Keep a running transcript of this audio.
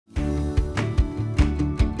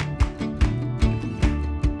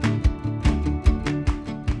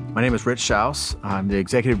My name is Rich Schaus. I'm the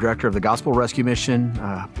Executive Director of the Gospel Rescue Mission,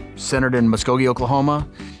 centered in Muskogee, Oklahoma.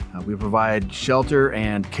 We provide shelter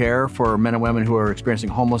and care for men and women who are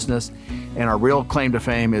experiencing homelessness. And our real claim to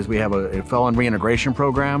fame is we have a felon reintegration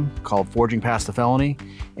program called Forging Past the Felony,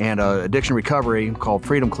 and addiction recovery called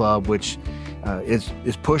Freedom Club, which is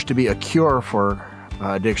pushed to be a cure for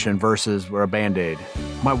addiction versus a Band-Aid.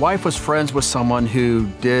 My wife was friends with someone who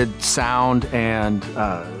did sound and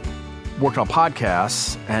worked on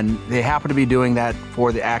podcasts, and they happened to be doing that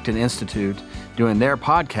for the Acton Institute, doing their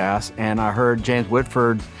podcast. And I heard James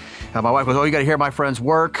Whitford, my wife goes, "Oh, you got to hear my friend's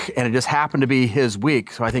work." And it just happened to be his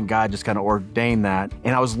week. So I think God just kind of ordained that.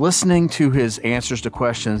 And I was listening to his answers to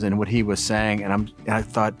questions and what he was saying. And I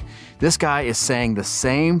thought, this guy is saying the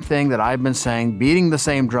same thing that I've been saying, beating the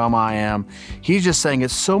same drum I am. He's just saying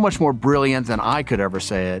it's so much more brilliant than I could ever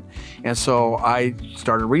say it. And so I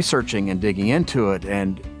started researching and digging into it.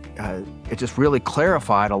 And it just really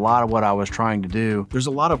clarified a lot of what I was trying to do. There's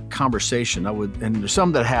a lot of conversation. And there's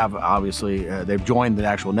some that have, obviously, they've joined the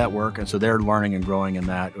actual network, and so they're learning and growing in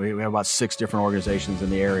that. We have about 6 different organizations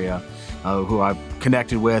in the area who I've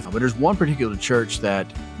connected with. But there's one particular church that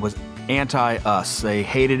was anti-us. They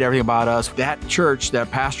hated everything about us. That church,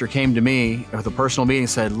 that pastor came to me with a personal meeting and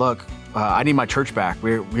said, "Look, I need my church back.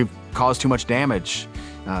 We've caused too much damage.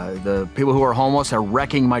 The people who are homeless are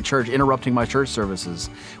wrecking my church, interrupting my church services.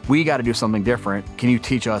 We got to do something different. Can you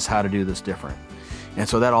teach us how to do this different?" And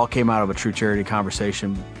so that all came out of a true charity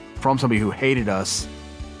conversation from somebody who hated us,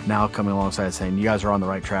 now coming alongside saying, "You guys are on the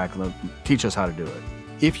right track. Teach us how to do it."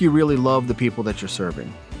 If you really love the people that you're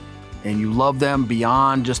serving, and you love them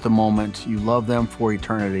beyond just a moment, you love them for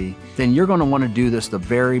eternity, then you're going to want to do this the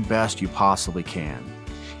very best you possibly can.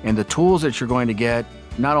 And the tools that you're going to get,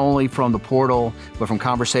 not only from the portal, but from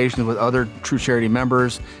conversations with other True Charity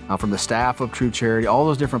members, from the staff of True Charity, all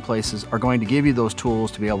those different places are going to give you those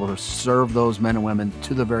tools to be able to serve those men and women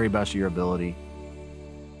to the very best of your ability.